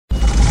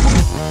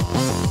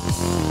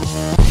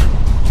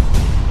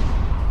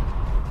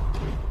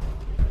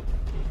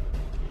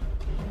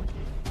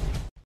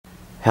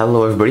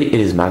Hello everybody, it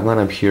is Magma and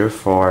I'm here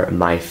for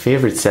my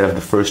favorite set of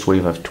the first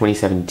wave of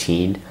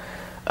 2017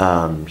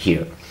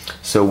 here.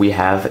 So we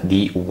have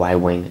the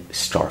Y-Wing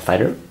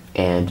Starfighter,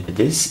 and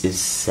this is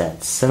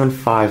set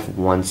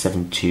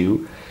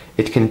 75172.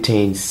 It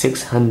contains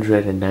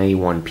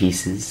 691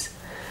 pieces,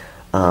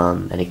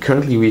 and it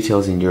currently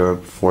retails in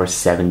Europe for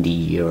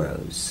 70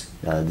 euros.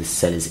 This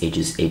set is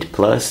ages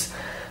 8+.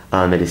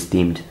 It is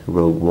themed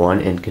Rogue One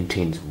and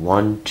contains 5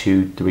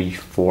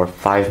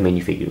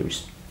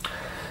 minifigures.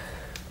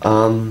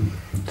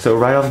 So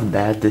right off the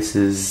bat, this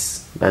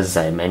is, as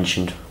I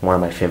mentioned, one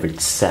of my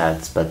favorite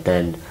sets, but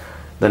then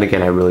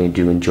again, I really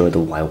do enjoy the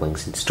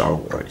Y-Wings in Star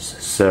Wars,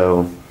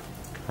 so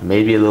I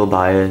may be a little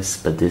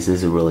biased, but this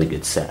is a really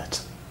good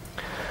set.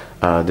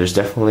 There's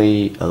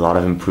definitely a lot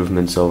of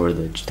improvements over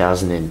the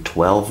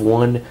 2012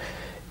 one,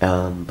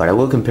 but I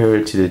will compare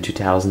it to the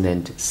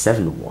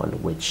 2007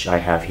 one, which I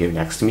have here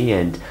next to me,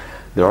 and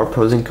there are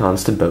pros and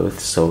cons to both,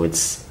 so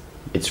it's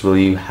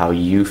really how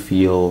you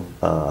feel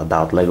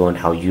about Lego and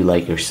how you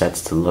like your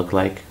sets to look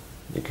like.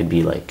 It could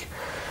be like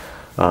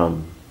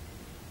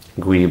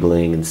greedy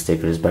bling and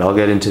stickers, but I'll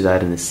get into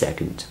that in a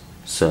second.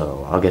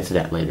 So I'll get to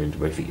that later in the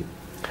review.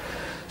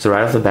 So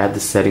right off the bat,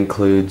 this set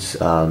includes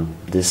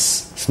this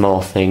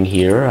small thing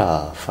here,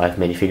 5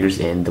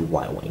 minifigures and the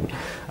Y-Wing.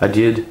 I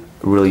did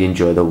really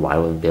enjoy the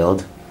Y-Wing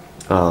build.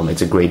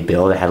 It's a great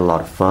build. I had a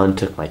lot of fun,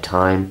 took my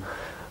time.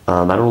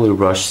 I don't really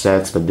rush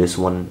sets, but this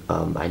one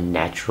I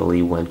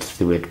naturally went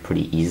through it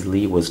pretty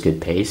easily. It was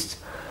good paced.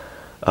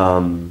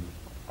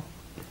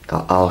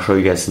 I'll show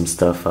you guys some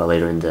stuff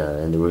later in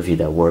the review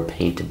that were a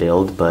pain to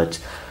build, but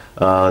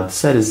the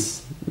set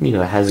is, it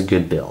has a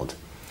good build.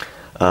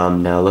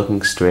 Now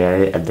looking straight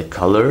at it, at the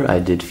color, I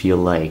did feel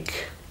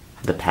like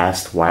the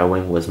past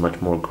Y-Wing was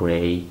much more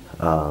gray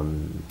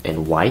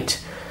and white.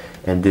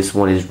 And this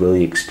one is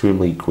really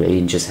extremely gray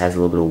and just has a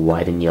little bit of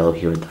white and yellow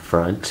here at the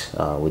front,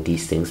 with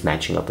these things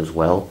matching up as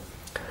well.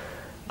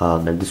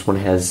 And this one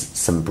has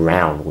some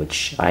brown,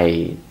 which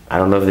I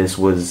don't know if this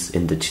was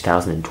in the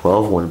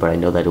 2012 one, but I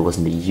know that it was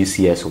in the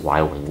UCS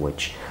Y-Wing,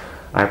 which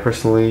I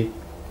personally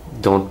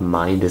don't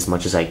mind as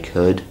much as I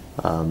could,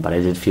 but I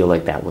did feel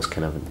like that was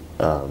kind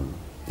of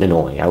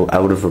annoying. I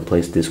would have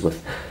replaced this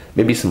with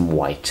maybe some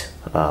white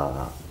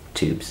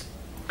tubes.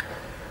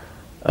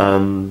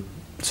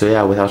 So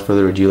yeah, without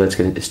further ado, let's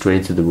get straight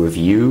into the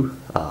review.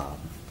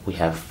 We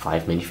have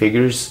 5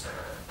 minifigures,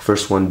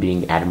 first one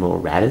being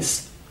Admiral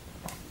Raddus.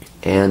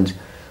 And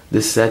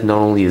this set not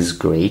only is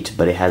great,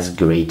 but it has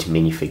great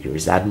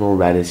minifigures. Admiral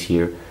Raddus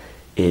here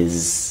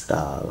is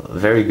a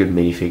very good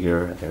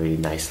minifigure, very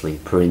nicely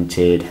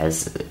printed,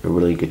 has a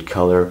really good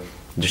color.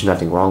 There's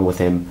nothing wrong with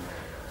him.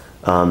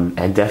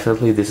 And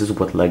definitely this is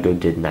what Lego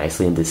did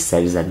nicely in this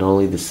set, is that not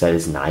only the set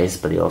is nice,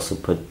 but they also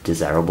put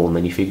desirable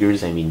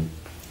minifigures. I mean,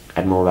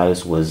 Admiral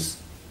Raddus was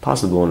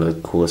possibly one of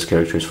the coolest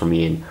characters for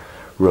me in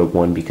Rogue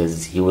One,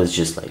 because he was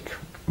just like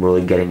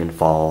really getting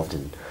involved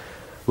and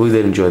really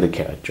did enjoy the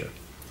character.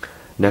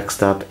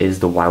 Next up is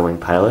the Y-Wing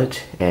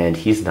pilot, and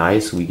he's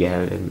nice. We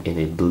get him in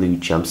a blue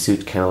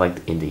jumpsuit, kind of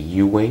like in the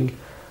U-Wing.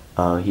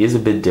 He is a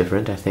bit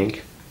different, I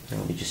think.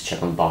 Let me just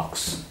check on the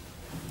box.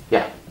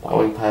 Yeah,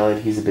 Y-Wing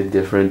pilot, he's a bit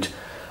different.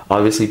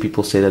 Obviously,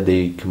 people say that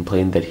they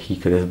complained that he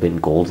could have been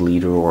gold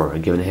leader or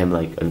given him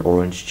like an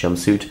orange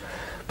jumpsuit.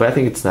 But I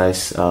think it's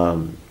nice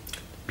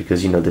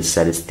because, this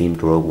set is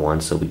themed Rogue One,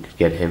 so we could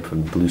get him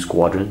from the Blue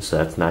Squadron, so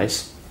that's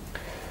nice.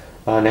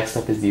 Next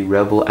up is the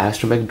Rebelle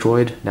astromech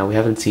droid. Now, we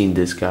haven't seen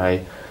this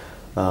guy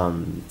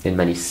in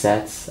many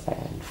sets.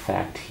 In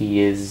fact,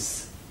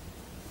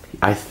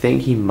 I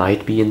think he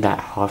might be in that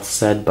Hoth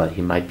set, but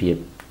he might be a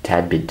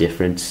tad bit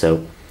different,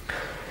 so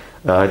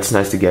it's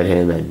nice to get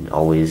him, and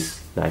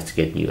always nice to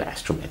get new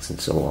astromechs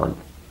and so on.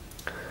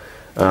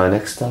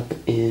 Next up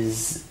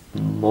is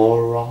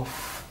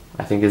Moroff,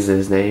 I think is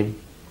his name.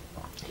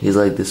 He's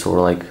like this sort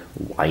of like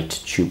white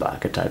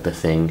Chewbacca type of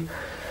thing.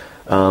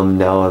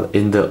 Now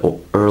in the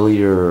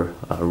earlier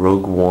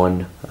Rogue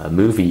One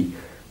movie,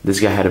 this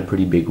guy had a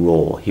pretty big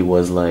role. He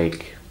was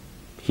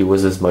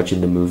as much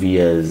in the movie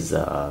as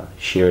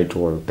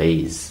Shirator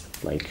Baze,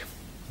 like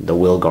the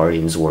Will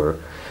Guardians were.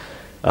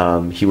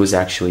 He was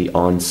actually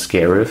on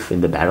Scarif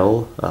in the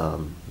battle,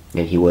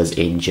 and he was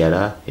in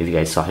Jeddah. If you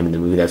guys saw him in the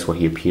movie, that's where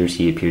he appears.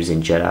 He appears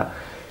in Jeddah,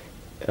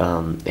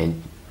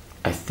 and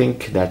I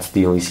think that's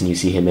the only scene you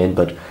see him in,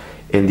 but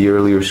in the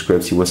earlier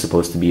scripts he was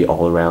supposed to be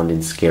all around in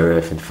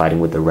Scarif and fighting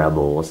with the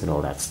rebels and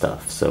all that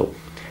stuff, so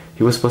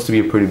he was supposed to be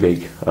a pretty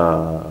big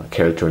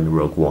character in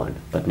Rogue One,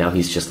 but now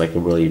he's just like a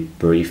really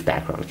brief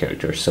background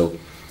character, so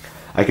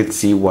I could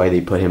see why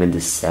they put him in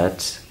this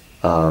set.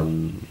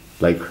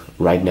 Like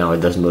right now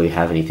it doesn't really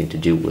have anything to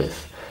do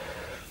with,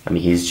 I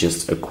mean, he's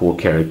just a cool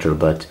character,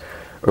 but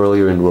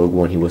earlier in Rogue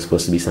One he was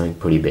supposed to be something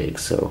pretty big,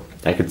 so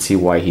I could see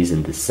why he's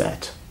in this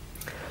set.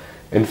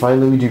 And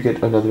finally, we do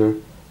get another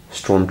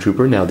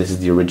Stormtrooper. Now, this is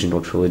the original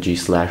trilogy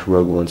 /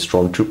 Rogue One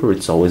Stormtrooper.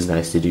 It's always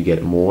nice to do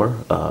get more.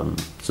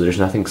 So there's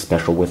nothing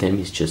special with him.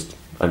 He's just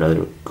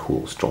another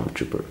cool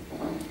stormtrooper.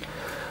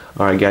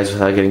 Alright guys,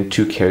 without getting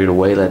too carried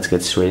away, let's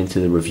get straight into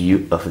the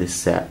review of this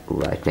set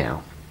right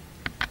now.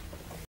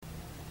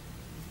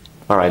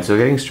 Alright, so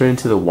getting straight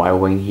into the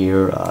Y-Wing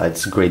here,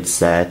 it's a great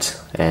set,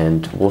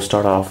 and we'll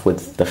start off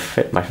with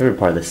my favorite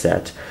part of the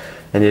set,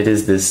 and it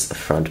is this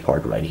front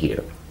part right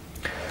here.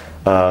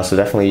 So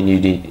definitely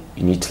you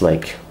need to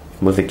like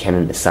move the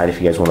cannon aside if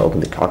you guys want to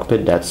open the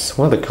cockpit. That's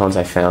one of the cons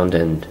I found,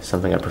 and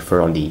something I prefer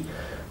on the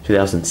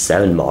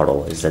 2007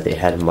 model is that they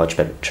had a much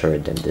better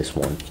turret than this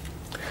one.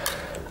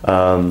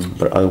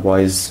 But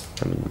otherwise,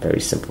 I mean, very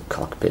simple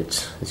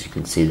cockpit. As you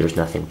can see, there's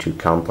nothing too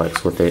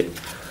complex with it,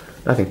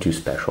 nothing too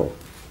special.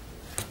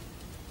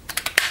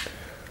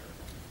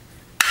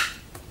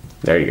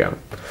 There you go.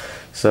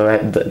 So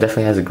it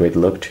definitely has a great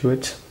look to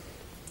it,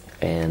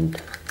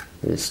 and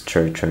this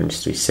turret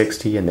turns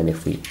 360, and then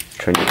if we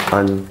turn it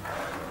on,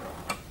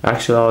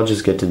 actually I'll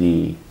just get to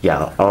the,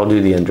 I'll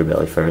do the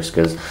underbelly first,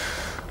 because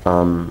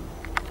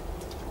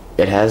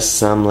it has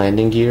some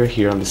landing gear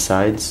here on the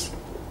sides,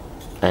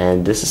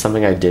 and this is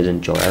something I did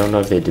enjoy. I don't know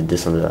if they did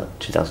this on the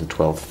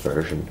 2012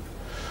 version.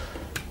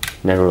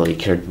 Never really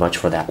cared much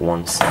for that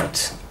one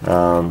set,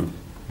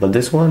 but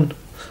this one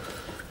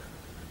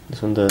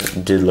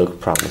did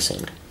look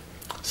promising.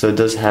 So it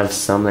does have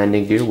some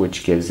landing gear,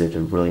 which gives it a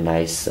really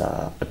nice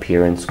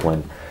appearance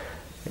when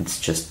it's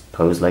just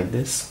posed like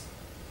this.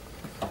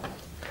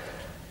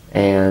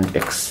 And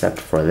except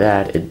for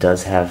that, it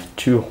does have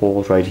two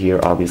holes right here.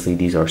 Obviously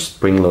these are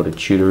spring-loaded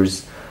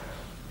shooters.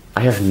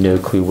 I have no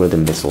clue where the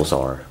missiles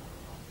are.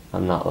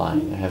 I'm not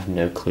lying, I have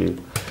no clue.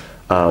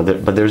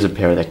 But there's a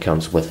pair that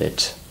comes with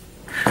it.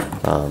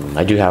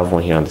 I do have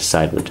one here on the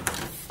side, but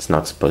it's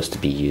not supposed to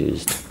be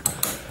used.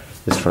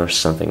 This is for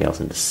something else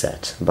in the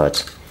set,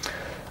 but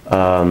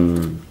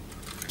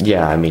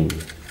yeah, I mean,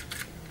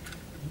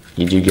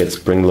 you do get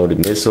spring-loaded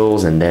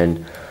missiles, and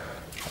then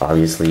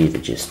obviously they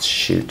just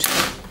shoot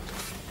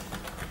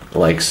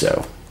like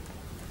so.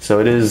 So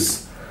it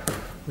is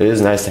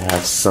nice to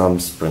have some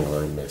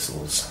spring-loaded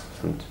missiles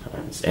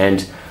sometimes.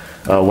 And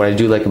what I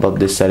do like about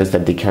this set is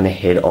that they kind of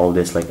hid all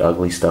this like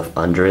ugly stuff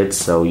under it,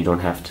 so you don't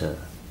have to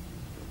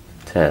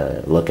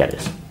look at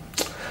it.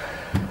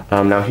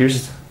 Now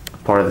here's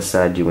part of the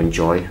set I do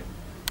enjoy,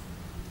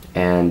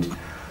 and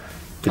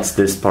it's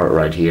this part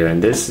right here.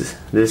 And this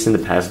in the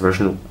past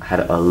version had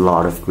a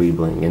lot of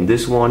greebling, and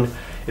this one,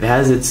 it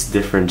has its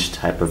different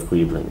type of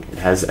greebling. It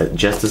has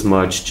just as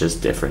much,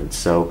 just different.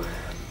 So,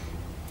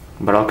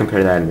 but I'll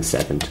compare that in a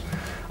second.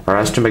 Our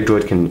astromech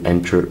droid can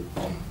enter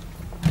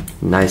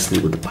nicely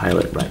with the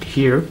pilot right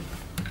here,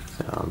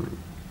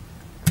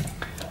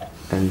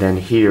 and then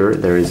here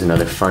there is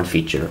another fun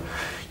feature.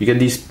 You get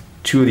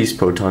two of these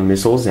proton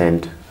missiles,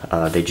 and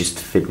they just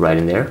fit right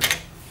in there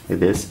like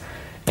this.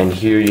 And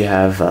here you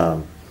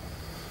have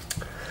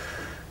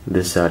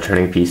this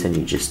turning piece, and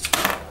you just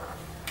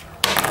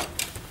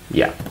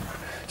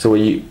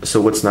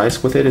so what's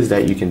nice with it is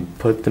that you can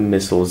put the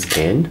missiles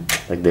in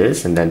like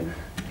this, and then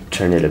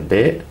turn it a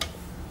bit,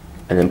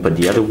 and then put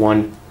the other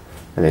one,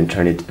 and then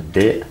turn it a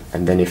bit,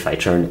 and then if I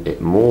turn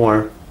it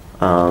more,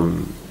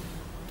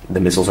 the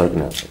missiles are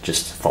gonna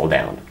just fall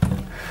down.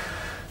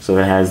 So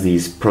it has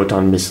these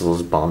proton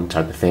missiles bomb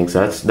type of thing.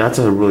 So that's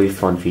a really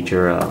fun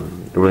feature, a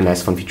really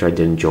nice fun feature I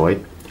did enjoy.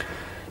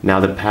 Now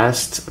the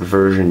past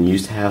version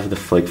used to have the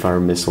flake fire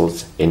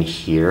missiles in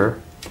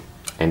here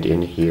and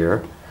in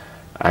here.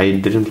 I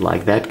didn't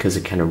like that because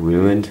it kind of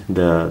ruined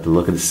the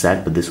look of the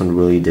set, but this one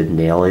really did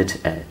nail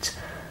it at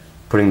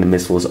putting the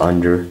missiles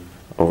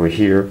over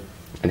here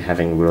and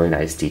having really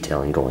nice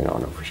detailing going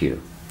on over here.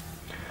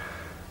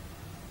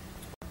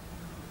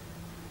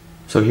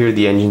 So here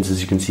the engines,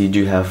 as you can see,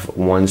 do have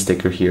one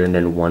sticker here and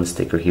then one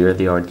sticker here.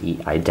 They are the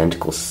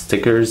identical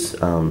stickers,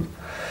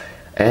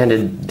 and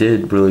it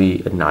did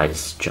really a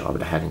nice job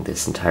at having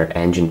this entire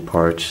engine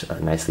part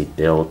nicely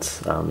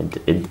built.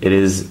 It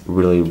is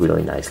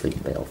really nicely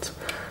built.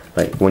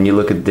 Like when you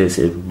look at this,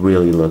 it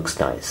really looks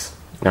nice.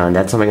 And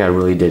that's something I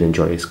really did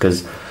enjoy,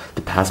 because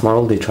the past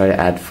model, they try to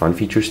add fun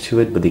features to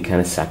it, but they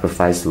kind of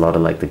sacrificed a lot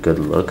of like the good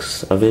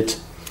looks of it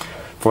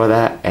for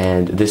that.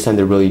 And this time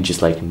they really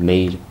just like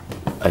made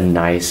a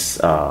nice,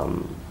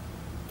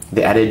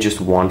 they added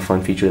just one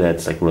fun feature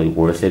that's like really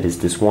worth it, is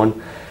this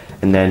one.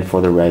 And then for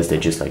the rest, they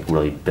just like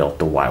really built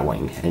the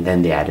Y-Wing, and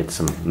then they added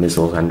some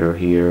missiles under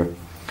here,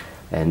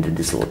 and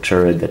this little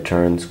turret that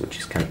turns, which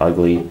is kind of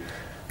ugly,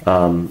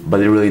 but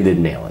they really did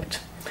nail it.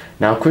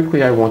 Now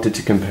quickly, I wanted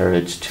to compare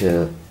it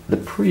to the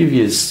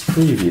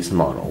previous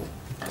model.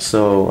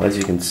 So as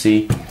you can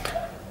see,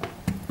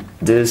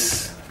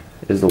 this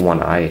is the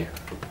one I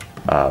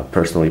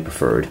personally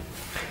preferred,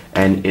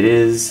 and it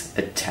is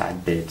a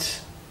tad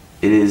bit,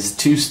 it is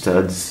 2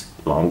 studs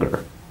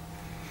longer.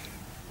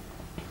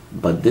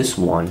 But this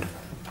one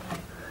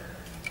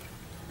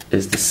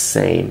is the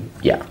same.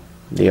 Yeah,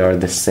 they are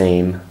the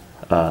same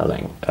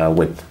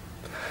width.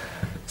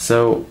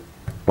 So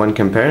when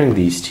comparing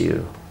these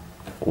two,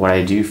 what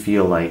I do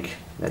feel like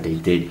that they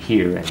did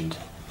here, and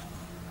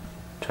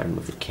try to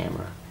move the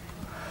camera.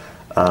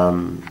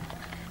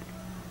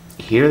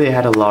 here they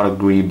had a lot of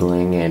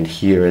greebling, and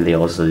here they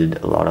also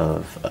did a lot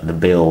of the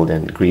build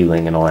and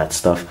greebling and all that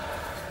stuff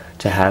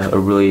to have a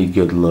really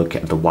good look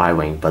at the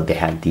Y-Wing. But they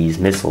had these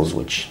missiles,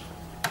 which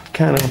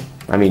kind of,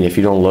 I mean, if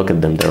you don't look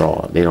at them,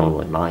 they don't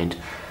really mind.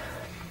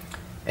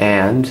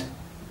 And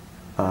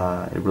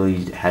it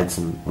really had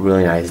some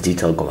really nice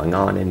detail going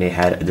on, and they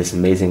had this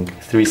amazing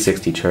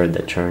 360 turret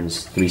that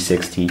turns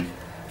 360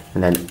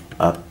 and then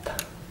up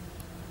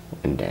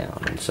and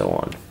down and so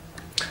on.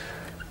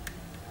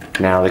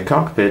 Now the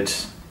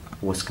cockpit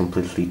was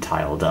completely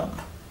tiled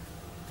up,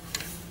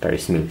 very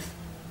smooth.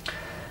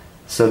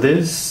 So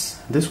this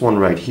one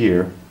right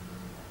here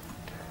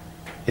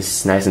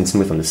is nice and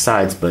smooth on the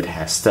sides, but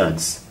has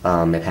studs.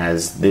 It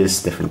has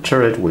this different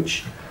turret,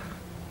 which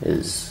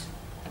is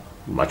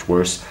much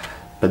worse.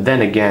 But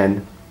then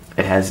again,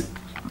 it has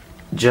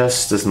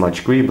just as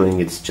much greebling,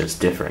 it's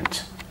just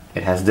different.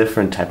 It has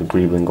different type of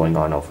greebling going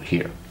on over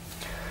here.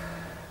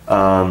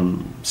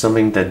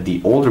 Something that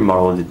the older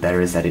model did better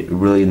is that it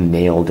really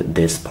nailed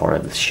this part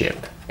of the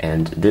ship.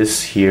 And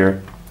this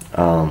here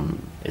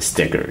is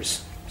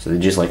stickers. So they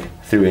just like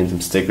threw in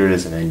some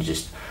stickers and then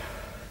just,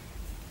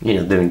 you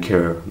know, didn't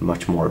care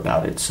much more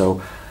about it.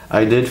 So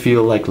I did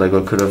feel like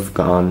LEGO could have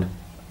gone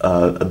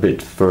a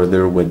bit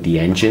further with the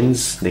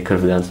engines. They could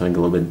have done something a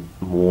little bit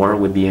more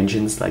with the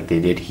engines like they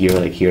did here.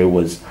 Like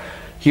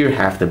here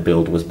half the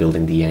build was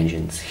building the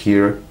engines.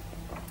 Here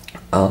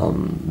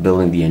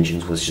building the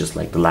engines was just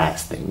like the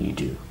last thing you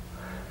do.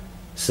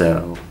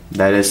 So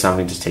that is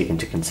something to take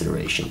into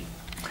consideration.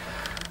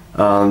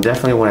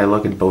 Definitely when I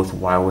look at both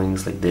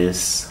Y-Wings like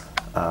this,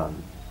 I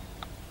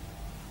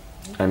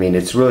mean,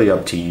 it's really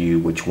up to you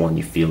which one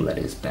you feel that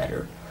is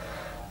better.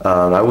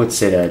 I would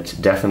say that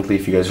definitely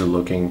if you guys are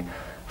looking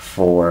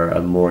for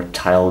a more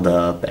tiled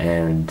up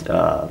and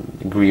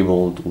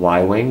greebled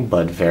Y-Wing,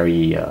 but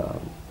very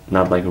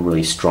not like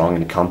really strong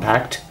and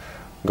compact,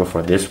 go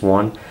for this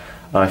one.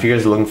 If you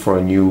guys are looking for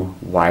a new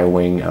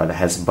Y-Wing that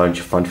has a bunch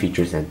of fun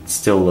features and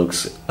still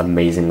looks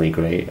amazingly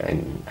great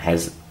and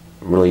has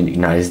really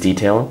nice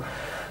detail,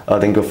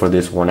 then go for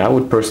this one. I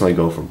would personally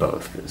go for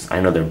both because I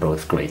know they're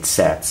both great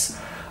sets.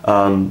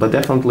 But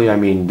definitely, I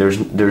mean,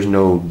 there's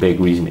no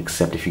big reason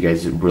except if you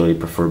guys really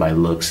prefer by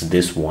looks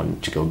this one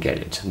to go get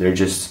it. They're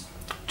just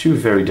two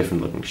very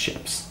different looking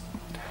ships.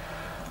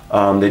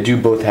 They do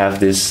both have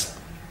this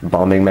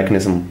bombing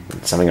mechanism,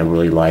 something I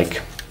really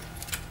like.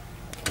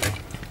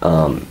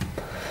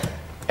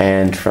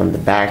 And from the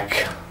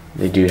back,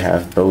 they do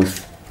have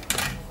both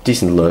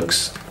decent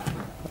looks.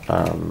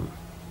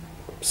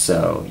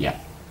 So yeah,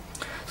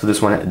 so this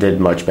one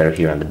did much better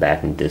here on the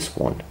back than this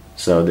one.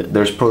 So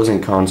there's pros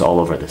and cons all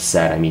over the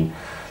set. I mean,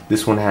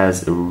 this one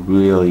has a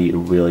really,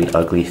 really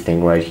ugly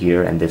thing right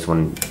here, and this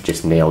one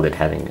just nailed it,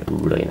 having a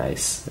really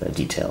nice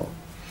detail.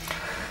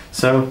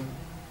 So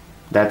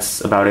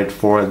that's about it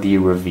for the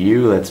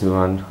review. Let's move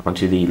on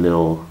onto the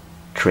little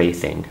tray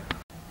thing.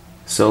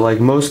 So like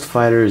most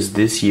fighters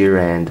this year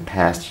and the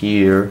past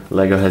year,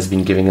 LEGO has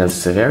been giving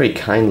us very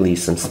kindly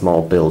some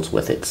small builds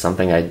with it,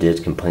 something I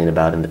did complain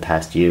about in the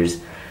past years,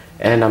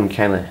 and I'm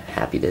kind of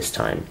happy this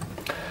time.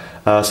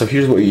 So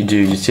here's what you do.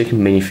 You take a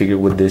minifigure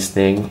with this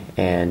thing,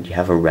 and you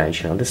have a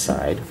wrench on the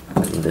side.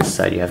 On this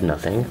side you have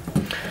nothing.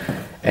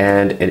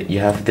 And you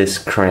have this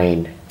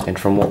crane, and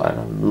from what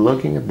I'm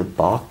looking at the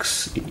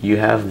box, you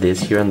have this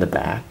here on the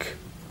back.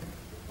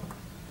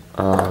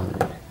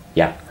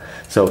 Yeah.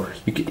 So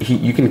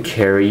you can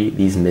carry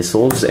these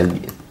missiles,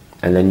 and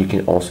then you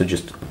can also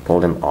just pull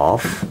them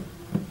off.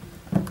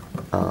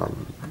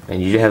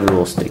 And you have a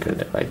little sticker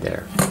right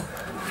there.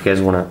 If you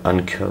guys want to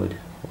uncode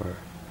or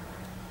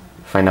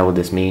find out what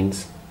this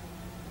means,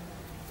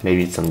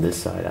 maybe it's on this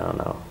side, I don't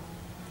know.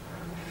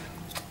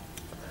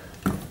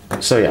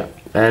 So yeah,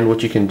 and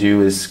what you can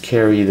do is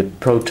carry the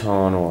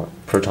proton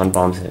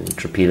bombs and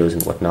torpedoes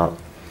and whatnot.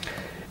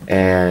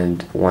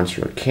 And once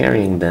you're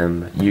carrying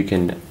them, you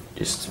can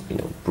just, you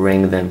know,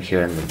 bring them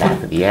here in the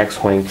back of the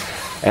X-Wing.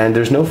 And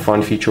there's no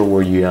fun feature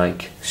where you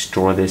like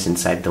store this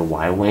inside the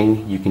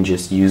Y-Wing. You can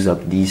just use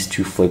up these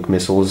two flake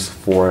missiles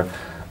for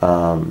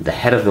the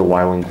head of the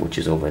Y-Wing, which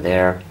is over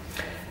there,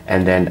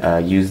 and then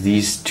use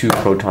these two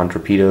proton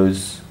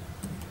torpedoes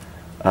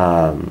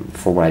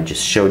for what I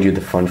just showed you,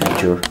 the fun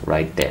feature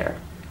right there.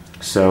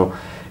 So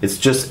it's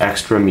just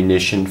extra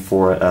munition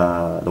for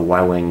the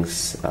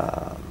Y-Wing's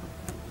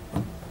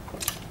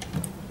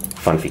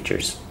fun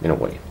features in a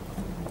way.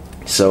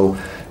 So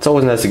it's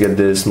always nice to get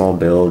this small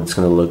build. It's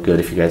going to look good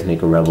if you guys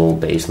make a Rebelle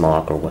base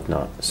mock or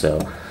whatnot.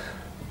 So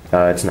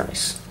it's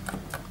nice.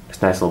 It's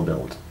a nice little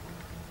build.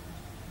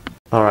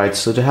 Alright,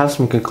 so to have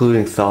some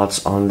concluding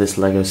thoughts on this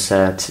LEGO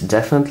set,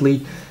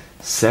 definitely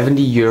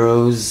 70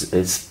 euros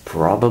is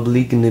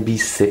probably going to be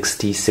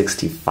 $60,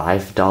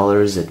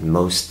 $65, at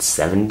most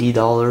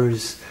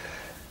 $70.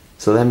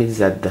 So that means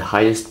that the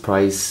highest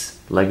price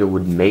LEGO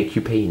would make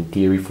you pay in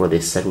theory for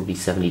this set would be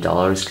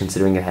 $70,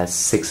 considering it has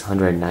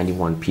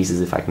 691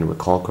 pieces if I can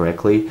recall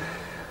correctly.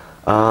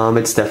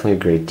 It's definitely a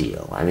great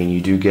deal. I mean,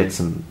 you do get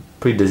some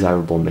pretty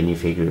desirable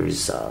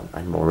minifigures,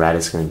 and Molette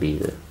is going to be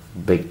the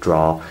big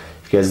draw.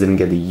 If If you guys didn't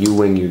get the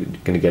U-Wing, you're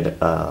gonna get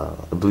a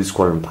Blue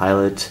Squadron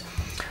pilot.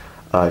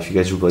 If you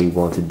guys really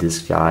wanted this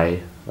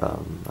guy, I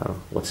don't know,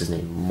 what's his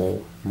name,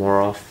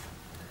 Moroff.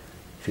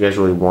 If you guys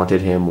really wanted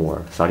him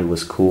or thought he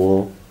was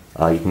cool,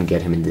 you can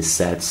get him in this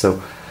set.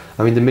 So,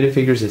 I mean, the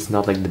minifigures is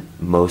not like the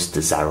most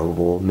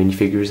desirable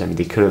minifigures. I mean,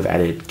 they could have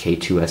added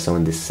K2SO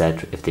in this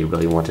set if they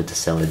really wanted to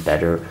sell it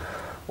better,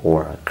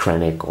 or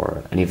Krennic,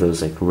 or any of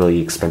those like really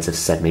expensive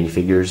set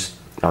minifigures.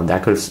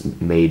 That could have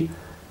made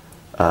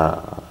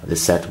the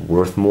set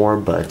worth more,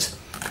 but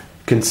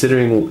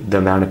considering the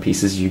amount of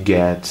pieces you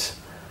get,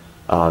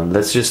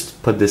 let's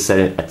just put this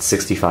set at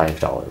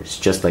 $65,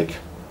 just like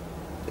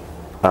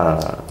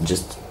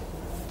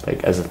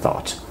as a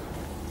thought.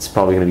 It's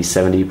probably going to be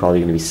 70, probably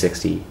going to be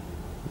 60,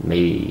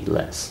 maybe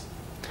less.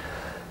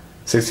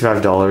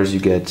 $65, you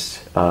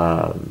get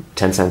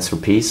 10 cents per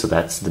piece, so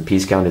that's the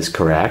piece count is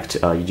correct.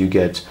 You do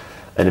get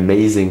an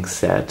amazing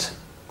set.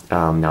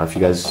 Now, if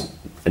you guys,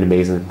 an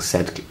amazing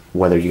set,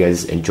 whether you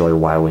guys enjoy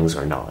Y-Wings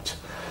or not.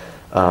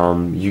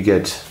 You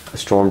get a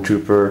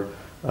Stormtrooper,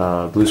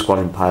 Blue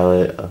Squadron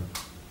pilot,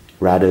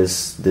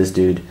 Radis, this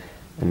dude,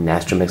 and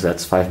Astromix.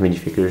 That's 5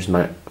 minifigures.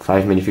 My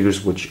 5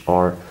 minifigures, which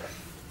are,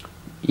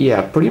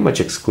 yeah, pretty much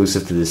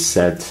exclusive to this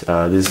set.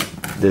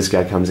 This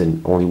guy comes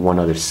in only one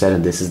other set,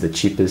 and this is the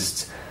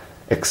cheapest,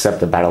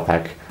 except the battle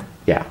pack.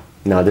 Yeah,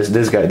 no,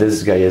 this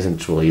guy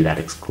isn't really that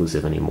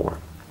exclusive anymore.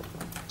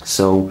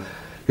 So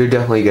you're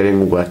definitely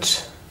getting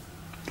what,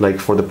 like,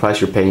 for the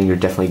price you're paying, you're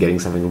definitely getting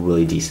something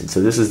really decent.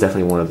 So this is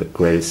definitely one of the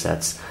greatest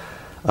sets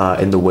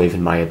in the wave,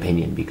 in my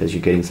opinion, because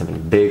you're getting something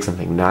big,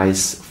 something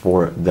nice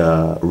for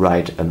the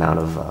right amount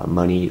of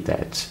money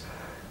that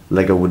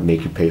LEGO would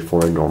make you pay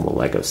for a normal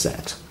LEGO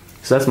set.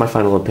 So that's my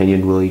final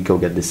opinion. Really go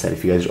get this set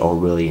if you guys are all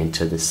really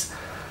into this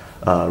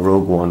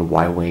Rogue One,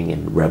 Y-Wing,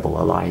 and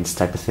Rebel Alliance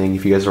type of thing.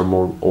 If you guys are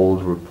more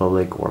Old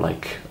Republic or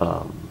like,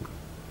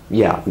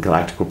 yeah,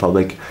 Galactic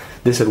Republic,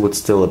 this set would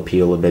still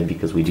appeal a bit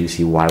because we do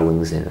see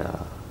Y-Wings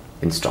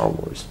in Star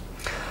Wars.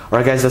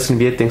 Alright guys, that's going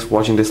to be it. Thanks for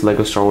watching this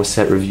LEGO Star Wars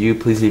set review.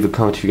 Please leave a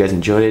comment if you guys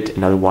enjoyed it,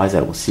 and otherwise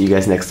I will see you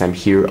guys next time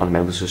here on the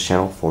Members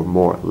channel for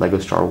more LEGO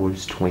Star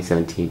Wars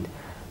 2017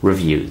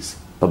 reviews.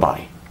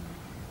 Bye-bye.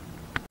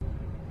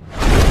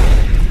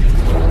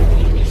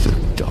 The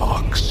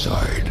dark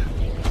side.